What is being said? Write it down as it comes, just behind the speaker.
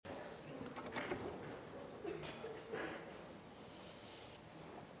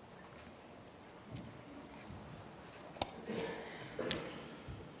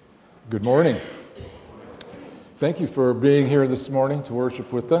Good morning. Thank you for being here this morning to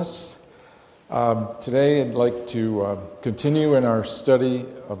worship with us. Today I'd like to continue in our study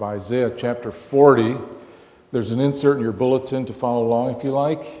of Isaiah chapter 40. There's an insert in your bulletin to follow along if you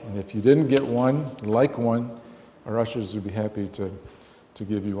like, and if you didn't get one, like one, our ushers would be happy to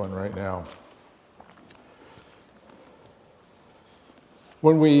give you one right now.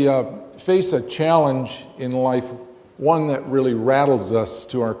 When we face a challenge in life, one that really rattles us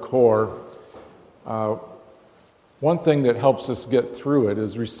to our core, one thing that helps us get through it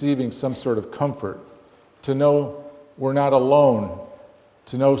is receiving some sort of comfort, to know we're not alone,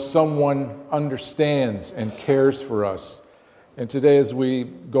 to know someone understands and cares for us. And today as we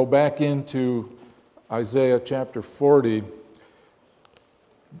go back into Isaiah chapter 40,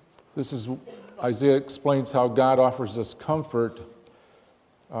 Isaiah explains how God offers us comfort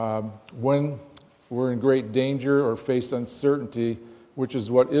when we're in great danger or face uncertainty, which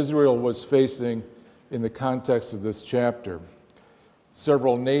is what Israel was facing in the context of this chapter.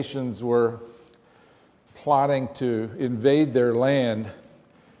 Several nations were plotting to invade their land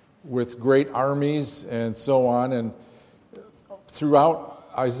with great armies and so on. And throughout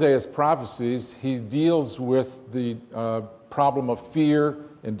Isaiah's prophecies, he deals with the problem of fear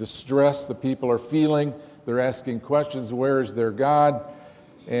and distress the people are feeling. They're asking questions, where is their God?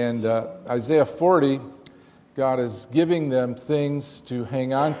 And Isaiah 40, God is giving them things to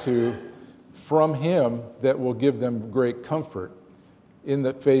hang on to from Him that will give them great comfort in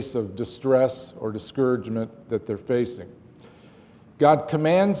the face of distress or discouragement that they're facing. God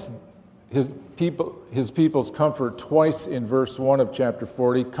commands His people's comfort twice in verse 1 of chapter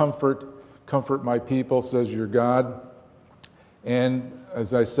 40. Comfort my people, says your God. And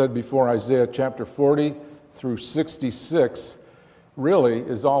as I said before, Isaiah chapter 40 through 66 really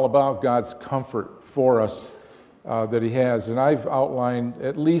is all about God's comfort for us that He has. And I've outlined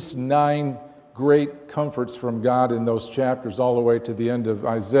at least 9 great comforts from God in those chapters all the way to the end of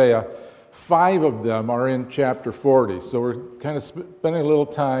Isaiah. 5 of them are in chapter 40. So we're kind of spending a little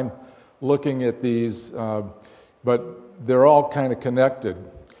time looking at these, but they're all kind of connected.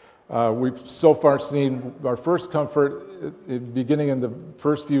 We've so far seen our first comfort, beginning in the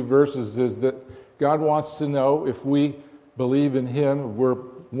first few verses, is that God wants to know if we believe in Him, we're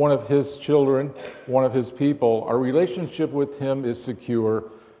one of His children, one of His people. Our relationship with Him is secure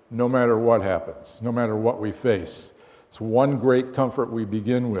no matter what happens, no matter what we face. It's one great comfort we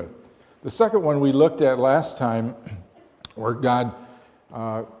begin with. The second one we looked at last time, where God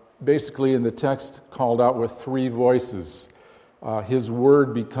basically in the text called out with 3 voices. His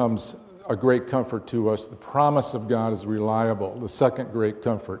word becomes a great comfort to us. The promise of God is reliable, the second great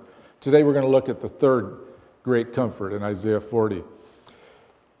comfort. Today we're going to look at the third great comfort in Isaiah 40.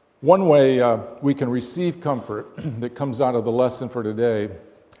 One way we can receive comfort that comes out of the lesson for today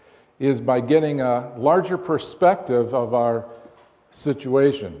is by getting a larger perspective of our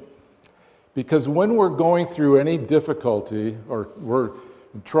situation. Because when we're going through any difficulty, or we're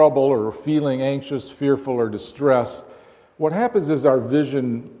in trouble, or we're feeling anxious, fearful, or distressed, what happens is our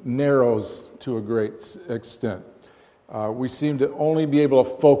vision narrows to a great extent. We seem to only be able to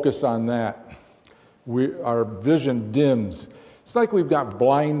focus on that. Our vision dims. It's like we've got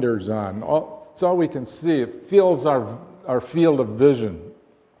blinders on. It's all we can see. It fills our field of vision.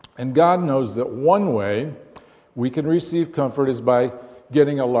 And God knows that one way we can receive comfort is by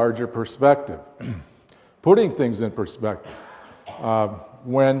getting a larger perspective, putting things in perspective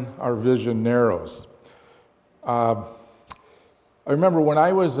when our vision narrows. I remember when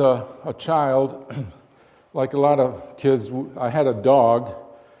I was a child, like a lot of kids, I had a dog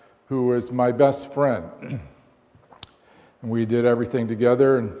who was my best friend. And we did everything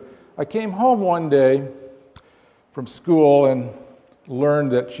together. And I came home one day from school and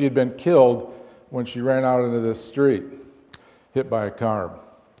learned that she had been killed when she ran out into the street, hit by a car.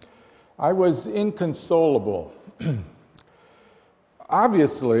 I was inconsolable.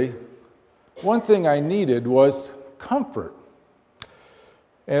 Obviously, one thing I needed was comfort.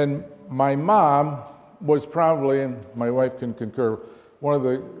 And my mom was probably, and my wife can concur, one of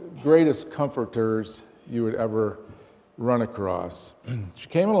the greatest comforters you would ever run across. She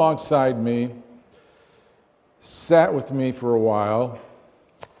came alongside me, sat with me for a while,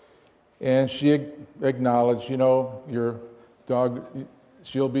 and she acknowledged, your dog,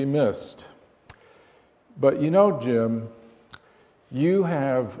 she'll be missed. But Jim, you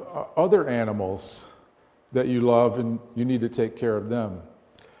have other animals that you love and you need to take care of them.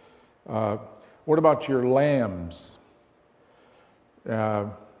 What about your lambs?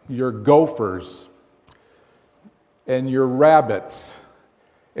 Your gophers, and your rabbits,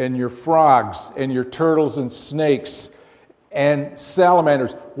 and your frogs, and your turtles and snakes, and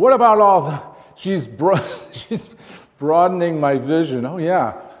salamanders. What about all the... She's broadening my vision. Oh,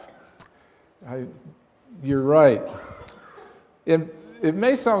 yeah. You're right. It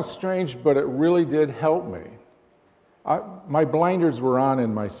may sound strange, but it really did help me. My blinders were on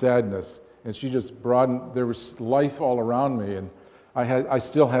in my sadness, and she just broadened. There was life all around me, and I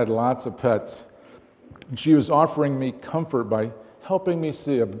still had lots of pets. And she was offering me comfort by helping me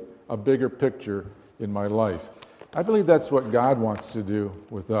see a bigger picture in my life. I believe that's what God wants to do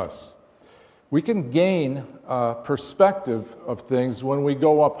with us. We can gain a perspective of things when we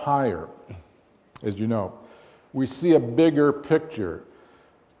go up higher, as you know. We see a bigger picture.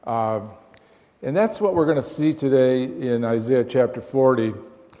 And that's what we're going to see today in Isaiah chapter 40.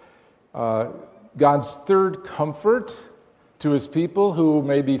 God's third comfort to his people who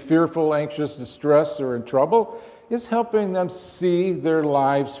may be fearful, anxious, distressed, or in trouble is helping them see their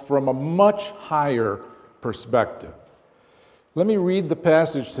lives from a much higher perspective. Let me read the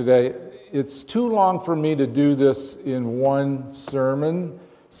passage today. It's too long for me to do this in one sermon,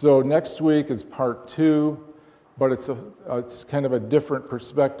 so next week is part 2, but it's kind of a different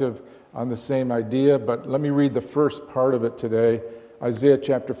perspective on the same idea. But let me read the first part of it today. Isaiah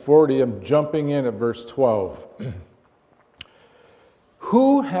chapter 40, I'm jumping in at verse 12.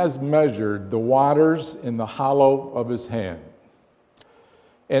 Who has measured the waters in the hollow of his hand,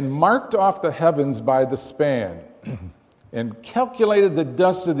 and marked off the heavens by the span, and calculated the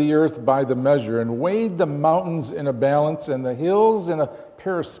dust of the earth by the measure, and weighed the mountains in a balance, and the hills in a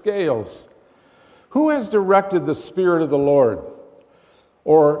pair of scales? Who has directed the Spirit of the Lord?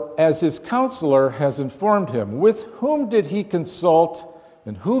 Or, as his counselor has informed him, with whom did he consult,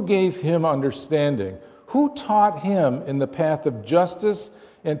 and who gave him understanding? Who taught him in the path of justice,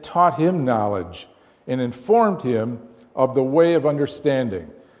 and taught him knowledge, and informed him of the way of understanding?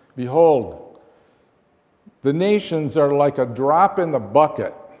 Behold, the nations are like a drop in the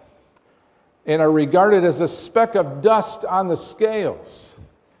bucket, and are regarded as a speck of dust on the scales.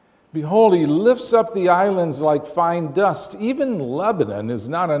 Behold, he lifts up the islands like fine dust. Even Lebanon is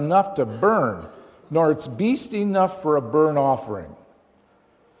not enough to burn, nor its beast enough for a burnt offering.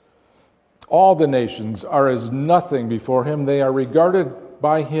 All the nations are as nothing before him. They are regarded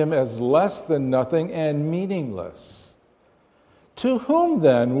by him as less than nothing and meaningless. To whom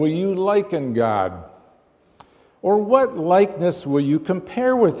then will you liken God? Or what likeness will you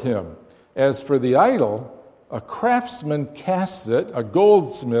compare with him? As for the idol, a craftsman casts it, a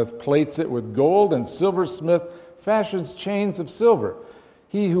goldsmith plates it with gold, and silversmith fashions chains of silver.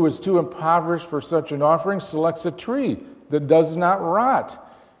 He who is too impoverished for such an offering selects a tree that does not rot,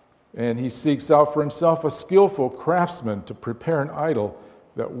 and he seeks out for himself a skillful craftsman to prepare an idol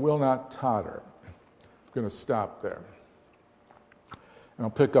that will not totter. I'm going to stop there. And I'll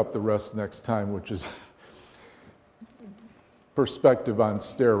pick up the rest next time, which is perspective on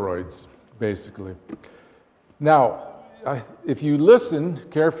steroids, basically. Now, if you listen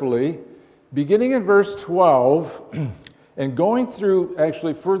carefully, beginning in verse 12 and going through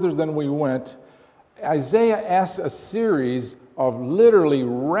actually further than we went, Isaiah asks a series of literally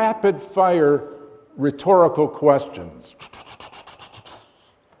rapid-fire rhetorical questions.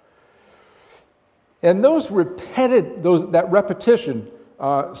 And that repetition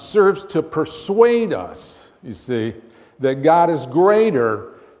serves to persuade us, you see, that God is greater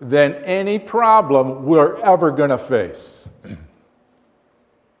than any problem we're ever going to face.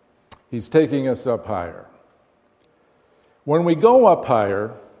 He's taking us up higher. When we go up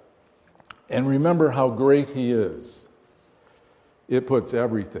higher and remember how great he is, it puts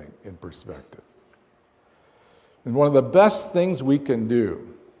everything in perspective. And one of the best things we can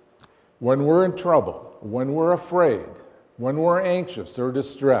do when we're in trouble, when we're afraid, when we're anxious or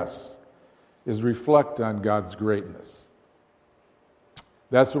distressed, is reflect on God's greatness.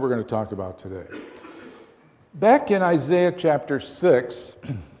 That's what we're going to talk about today. Back in Isaiah chapter 6,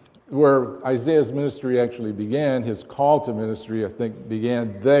 where Isaiah's ministry actually began, his call to ministry, I think,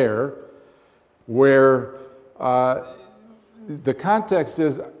 began there, where the context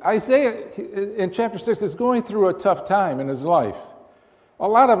is Isaiah, in chapter 6, is going through a tough time in his life. A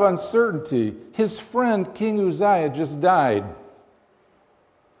lot of uncertainty. His friend, King Uzziah, just died.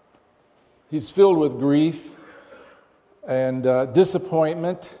 He's filled with grief and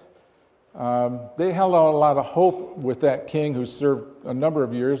disappointment. They held out a lot of hope with that king who served a number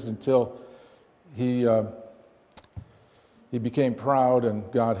of years until he became proud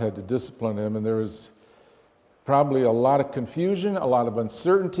and God had to discipline him. And there was probably a lot of confusion, a lot of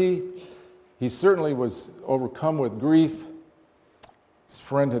uncertainty. He certainly was overcome with grief. His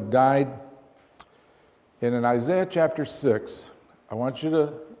friend had died. And in Isaiah chapter 6, I want you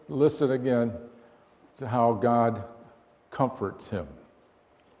to listen again to how God comforts him.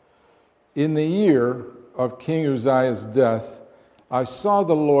 In the year of King Uzziah's death, I saw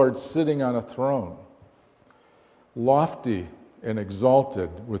the Lord sitting on a throne, lofty and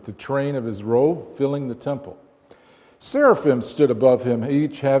exalted, with the train of his robe filling the temple. Seraphim stood above him,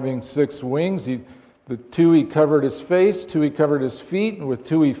 each having 6 wings. The 2 he covered his face, 2 he covered his feet, and with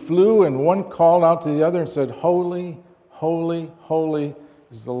 2 he flew, and one called out to the other and said, Holy, holy, holy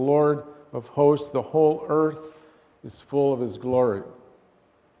is the Lord of hosts. The whole earth is full of his glory.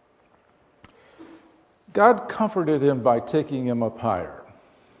 God comforted him by taking him up higher,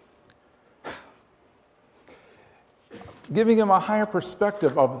 giving him a higher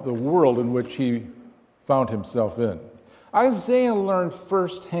perspective of the world in which he found himself in. Isaiah learned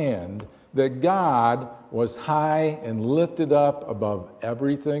firsthand that God was high and lifted up above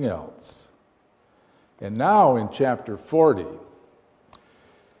everything else. And now in chapter 40,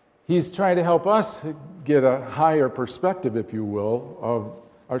 he's trying to help us get a higher perspective, if you will, of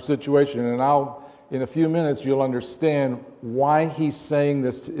our situation. And in a few minutes, you'll understand why he's saying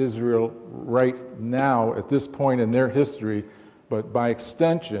this to Israel right now at this point in their history, but by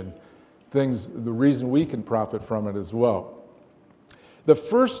extension, the reason we can profit from it as well. The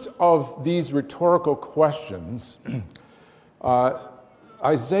first of these rhetorical questions,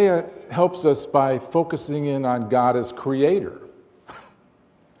 Isaiah helps us by focusing in on God as creator.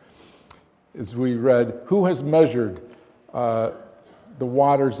 As we read, who has measured the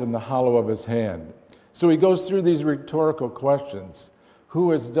waters in the hollow of his hand? So he goes through these rhetorical questions.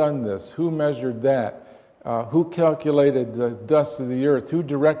 Who has done this? Who measured that? Who calculated the dust of the earth? Who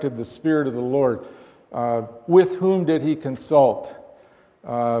directed the Spirit of the Lord? With whom did he consult?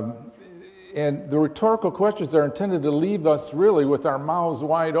 And the rhetorical questions are intended to leave us really with our mouths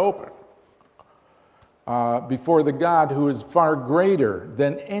wide open before the God who is far greater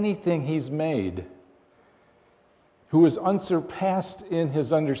than anything he's made, who is unsurpassed in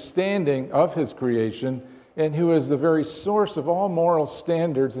his understanding of his creation, and who is the very source of all moral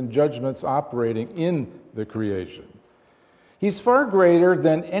standards and judgments operating in the creation. He's far greater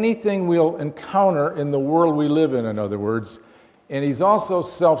than anything we'll encounter in the world we live in other words, and he's also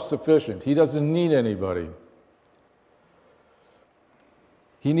self-sufficient. He doesn't need anybody.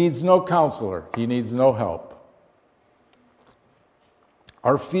 He needs no counselor. He needs no help.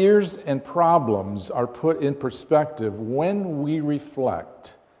 Our fears and problems are put in perspective when we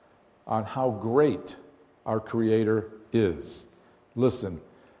reflect on how great our Creator is. Listen,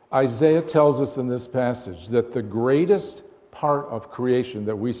 Isaiah tells us in this passage that the greatest part of creation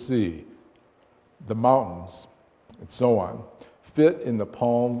that we see, the mountains and so on, fit in the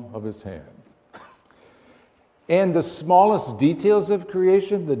palm of his hand. And the smallest details of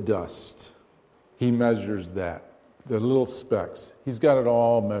creation, the dust, he measures that. The little specks. He's got it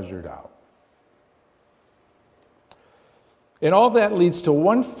all measured out. And all that leads to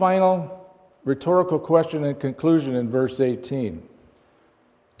one final rhetorical question and conclusion in verse 18.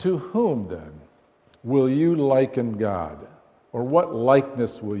 To whom, then, will you liken God? Or what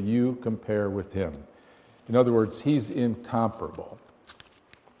likeness will you compare with him? In other words, he's incomparable.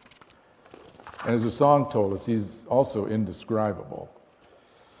 And as the song told us, he's also indescribable.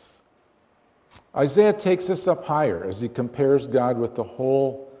 Isaiah takes us up higher as he compares God with the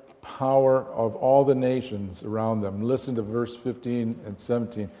whole power of all the nations around them. Listen to verse 15 and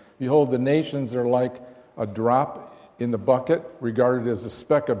 17. Behold, the nations are like a drop in the bucket, regarded as a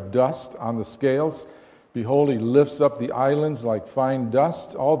speck of dust on the scales. Behold, he lifts up the islands like fine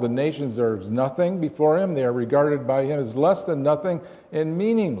dust. All the nations are as nothing before him. They are regarded by him as less than nothing and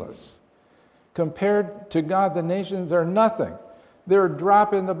meaningless. Compared to God, the nations are nothing. They're a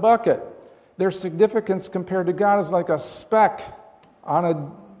drop in the bucket. Their significance compared to God is like a speck on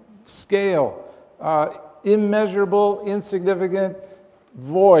a scale. Immeasurable, insignificant,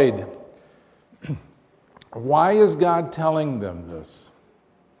 void. Why is God telling them this?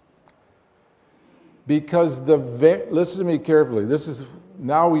 Because listen to me carefully.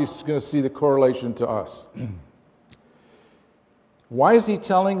 Now we're going to see the correlation to us. Why is he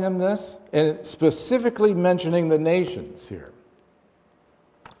telling them this? And specifically mentioning the nations here.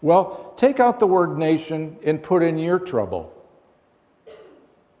 Well, take out the word nation and put in your trouble.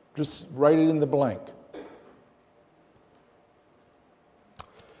 Just write it in the blank.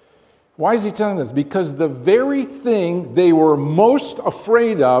 Why is he telling this? Because the very thing they were most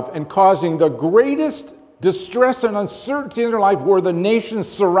afraid of and causing the greatest distress and uncertainty in their life were the nations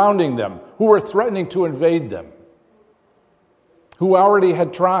surrounding them, who were threatening to invade them, who already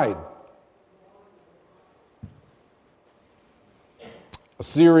had tried.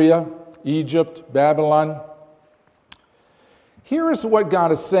 Assyria, Egypt, Babylon. Here is what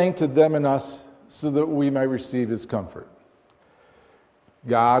God is saying to them and us so that we may receive his comfort.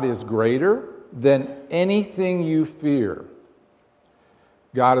 God is greater than anything you fear.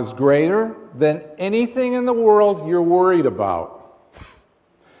 God is greater than anything in the world you're worried about.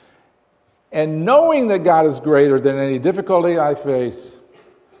 And knowing that God is greater than any difficulty I face,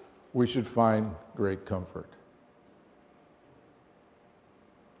 we should find great comfort.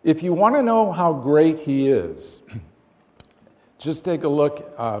 If you want to know how great He is, just take a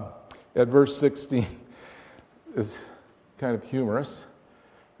look at verse 16. It's kind of humorous.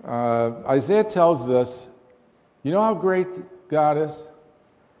 Isaiah tells us, you know how great God is?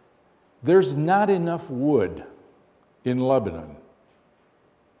 There's not enough wood in Lebanon.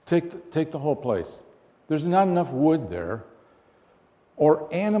 Take the whole place. There's not enough wood there, or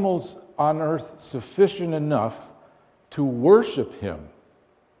animals on earth sufficient enough to worship Him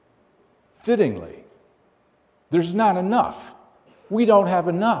fittingly. There's not enough. We don't have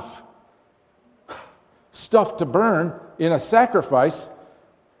enough stuff to burn in a sacrifice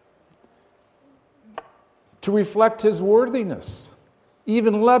to reflect His worthiness.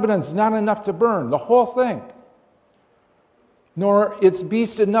 Even Lebanon's not enough to burn, the whole thing. Nor its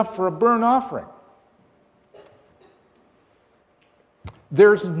beast enough for a burnt offering.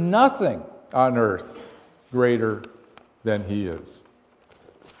 There's nothing on earth greater than He is.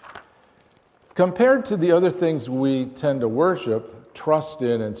 Compared to the other things we tend to worship, trust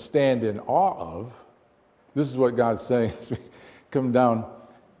in, and stand in awe of, this is what God's saying as we come down.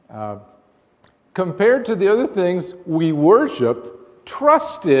 Compared to the other things we worship,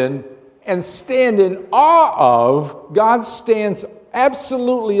 trust in, and stand in awe of, God stands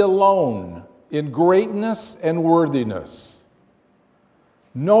absolutely alone in greatness and worthiness.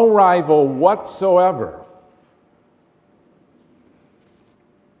 No rival whatsoever.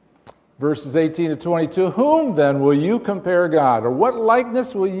 Verses 18 to 22, whom then will you compare God? Or what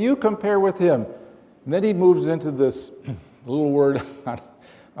likeness will you compare with Him? And then he moves into this little word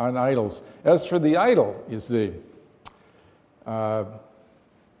on idols. As for the idol, you see, a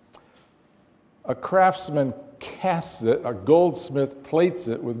craftsman casts it, a goldsmith plates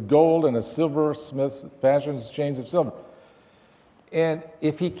it with gold, and a silversmith fashions chains of silver. And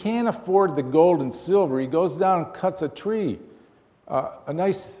if he can't afford the gold and silver, he goes down and cuts a tree, a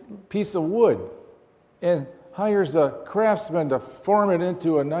nice piece of wood, and hires a craftsman to form it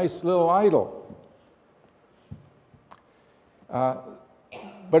into a nice little idol.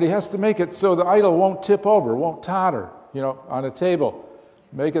 But he has to make it so the idol won't tip over, won't totter, on a table.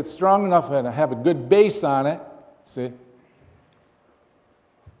 Make it strong enough and have a good base on it. See?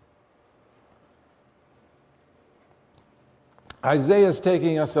 Isaiah is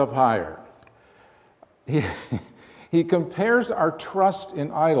taking us up higher. He compares our trust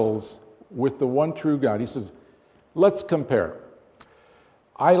in idols with the one true God. He says, let's compare.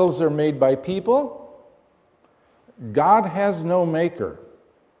 Idols are made by people. God has no maker.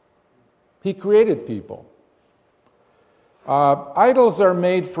 He created people. Idols are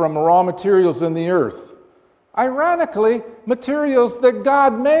made from raw materials in the earth. Ironically, materials that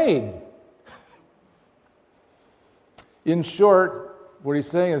God made. In short, what he's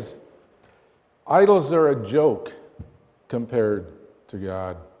saying is, idols are a joke compared to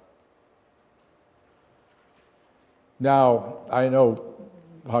God. Now, I know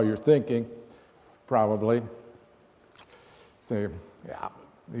how you're thinking, probably. Say, yeah,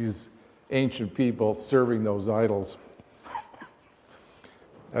 these ancient people serving those idols.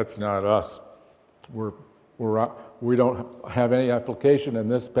 That's not us. We don't have any application in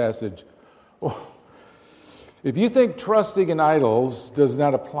this passage. If you think trusting in idols does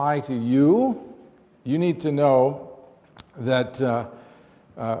not apply to you, you need to know that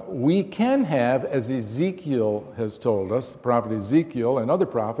we can have, as Ezekiel has told us, the prophet Ezekiel and other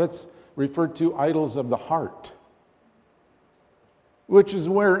prophets referred to idols of the heart, which is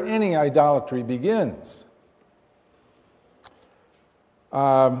where any idolatry begins.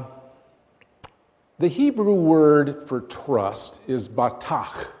 The Hebrew word for trust is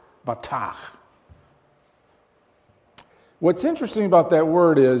batach. What's interesting about that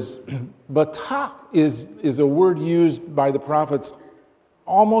word is batach is a word used by the prophets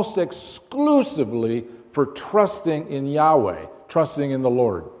almost exclusively for trusting in Yahweh, trusting in the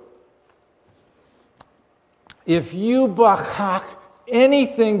Lord. If you batach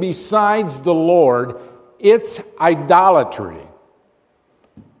anything besides the Lord, it's idolatry,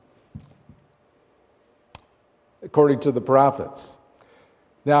 according to the prophets.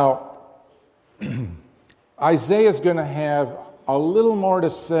 Now, Isaiah is going to have a little more to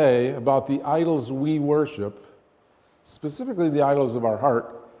say about the idols we worship, specifically the idols of our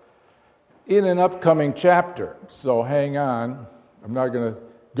heart, in an upcoming chapter. So hang on. I'm not going to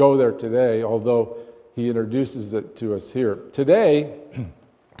go there today, although he introduces it to us here. Today,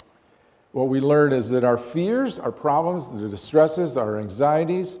 what we learn is that our fears, our problems, the distresses, our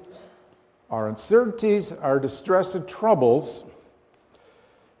anxieties, our uncertainties, our distress and troubles,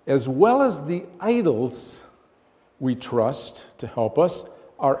 as well as the idols we trust to help us,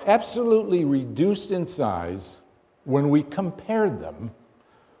 are absolutely reduced in size when we compare them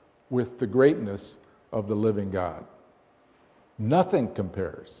with the greatness of the living God. Nothing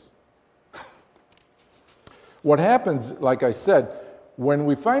compares. What happens, like I said, when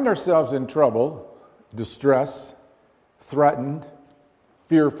we find ourselves in trouble, distress, threatened,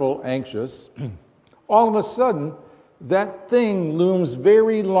 fearful, anxious, all of a sudden, that thing looms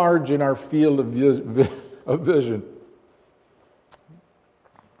very large in our field of vision.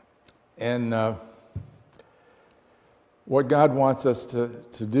 And what God wants us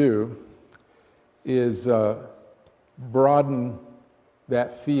to do is broaden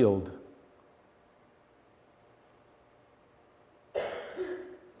that field.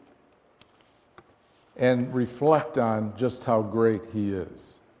 And reflect on just how great He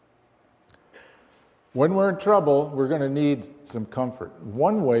is. When we're in trouble, we're going to need some comfort.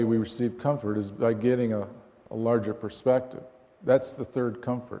 One way we receive comfort is by getting a larger perspective. That's the third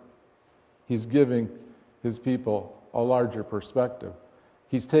comfort. He's giving His people a larger perspective.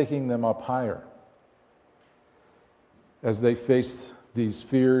 He's taking them up higher as they face these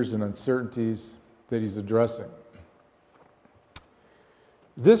fears and uncertainties that He's addressing.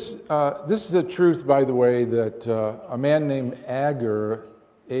 This is a truth, by the way, that a man named Agur,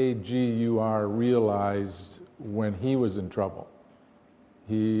 A-G-U-R, realized when he was in trouble.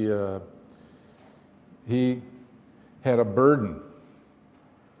 He had a burden.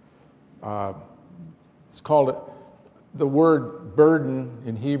 It's called, the word burden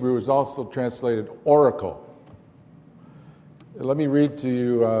in Hebrew is also translated oracle. Let me read to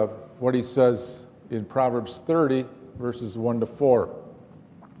you what he says in Proverbs 30, verses 1 to 4.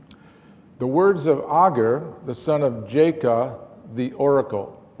 The words of Agur, the son of Jacob, the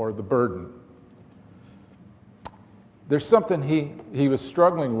oracle, or the burden. There's something he was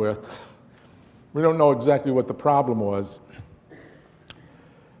struggling with. We don't know exactly what the problem was.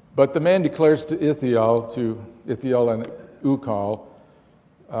 But the man declares to Ithiel and Ukal,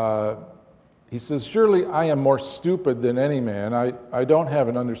 he says, "Surely I am more stupid than any man. I don't have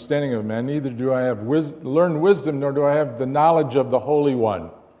an understanding of man, neither do I have learned wisdom, nor do I have the knowledge of the Holy One.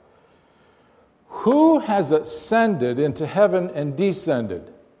 Who has ascended into heaven and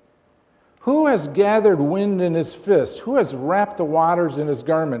descended? Who has gathered wind in his fist? Who has wrapped the waters in his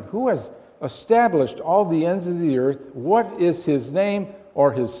garment? Who has established all the ends of the earth? What is his name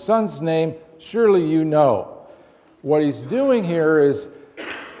or his son's name? Surely you know." What he's doing here is,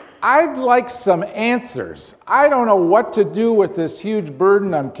 I'd like some answers. I don't know what to do with this huge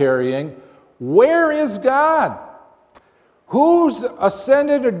burden I'm carrying. Where is God? Who's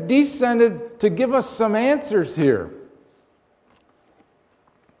ascended or descended to give us some answers here?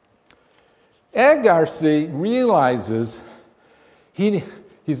 Agur realizes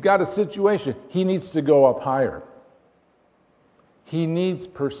he's got a situation. He needs to go up higher. He needs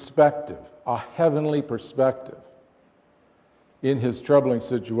perspective, a heavenly perspective in his troubling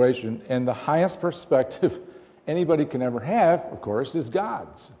situation. And the highest perspective anybody can ever have, of course, is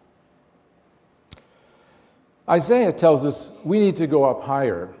God's. Isaiah tells us we need to go up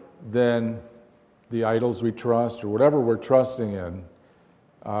higher than the idols we trust or whatever we're trusting in.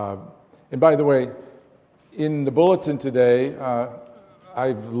 And by the way, in the bulletin today,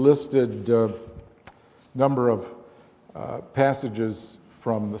 I've listed a number of passages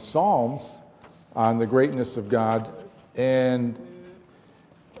from the Psalms on the greatness of God. And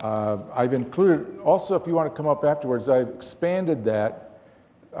I've included, also if you want to come up afterwards, I've expanded that,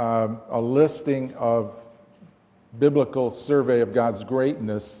 a listing of biblical survey of God's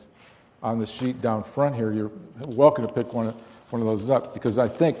greatness on the sheet down front here. You're welcome to pick one of those up, because I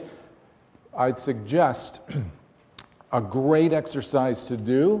think I'd suggest a great exercise to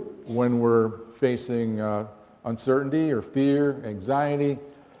do when we're facing uncertainty or fear, anxiety,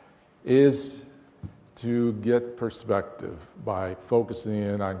 is to get perspective by focusing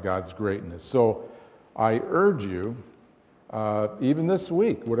in on God's greatness. So I urge you, even this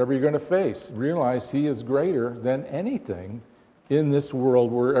week, whatever you're going to face, realize He is greater than anything in this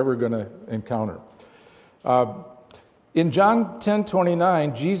world we're ever going to encounter. In John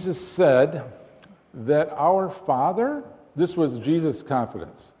 10:29, Jesus said that our Father, this was Jesus'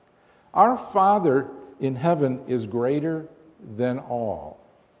 confidence, our Father in heaven is greater than all.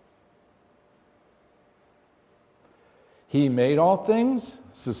 He made all things,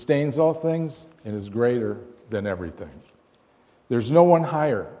 sustains all things, and is greater than everything. There's no one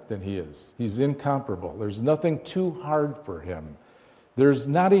higher than He is. He's incomparable. There's nothing too hard for Him. There's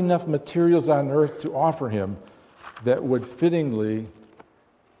not enough materials on earth to offer him that would fittingly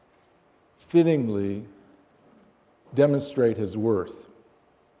demonstrate his worth.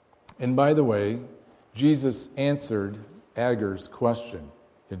 And by the way, Jesus answered Agar's question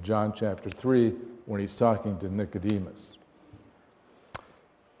in John chapter 3 when he's talking to Nicodemus.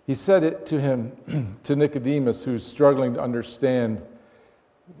 He said it to him, to Nicodemus, who's struggling to understand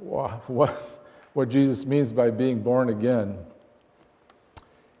what Jesus means by being born again.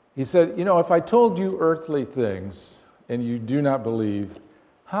 He said, if I told you earthly things and you do not believe,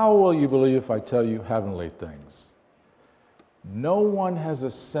 how will you believe if I tell you heavenly things? No one has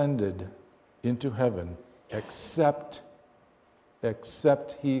ascended into heaven except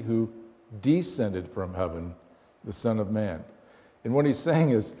he who descended from heaven, the Son of Man. And what he's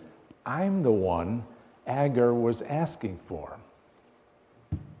saying is, I'm the one Agar was asking for.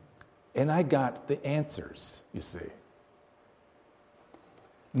 And I got the answers, you see.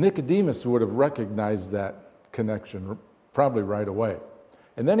 Nicodemus would have recognized that connection probably right away.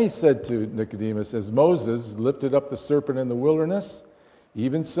 And then he said to Nicodemus, as Moses lifted up the serpent in the wilderness,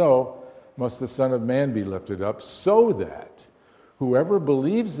 even so must the Son of Man be lifted up, so that whoever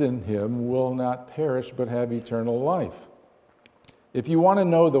believes in him will not perish but have eternal life. If you want to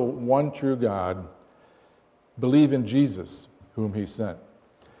know the one true God, believe in Jesus, whom he sent.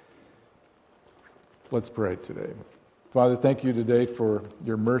 Let's pray today. Father, thank you today for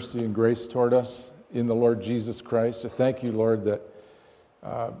your mercy and grace toward us in the Lord Jesus Christ. I thank you, Lord, that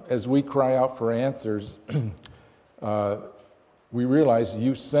as we cry out for answers, we realize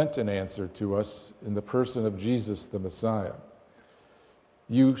you sent an answer to us in the person of Jesus, the Messiah.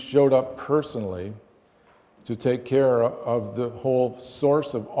 You showed up personally to take care of the whole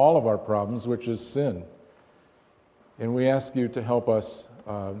source of all of our problems, which is sin. And we ask you to help us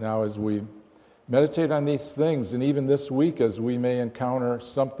now as we meditate on these things, and even this week as we may encounter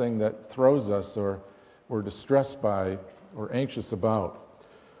something that throws us or we're distressed by or anxious about.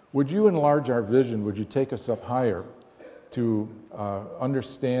 Would you enlarge our vision? Would you take us up higher to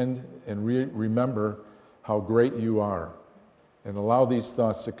understand and remember how great you are, and allow these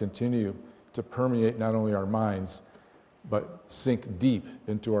thoughts to continue to permeate not only our minds, but sink deep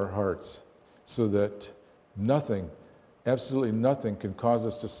into our hearts so that nothing, absolutely nothing, can cause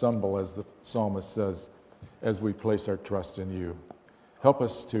us to stumble, as the psalmist says, as we place our trust in you. Help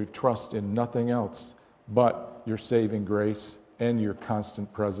us to trust in nothing else but your saving grace and your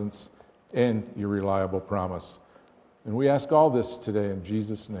constant presence and your reliable promise. And we ask all this today in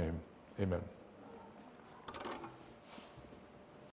Jesus' name. Amen.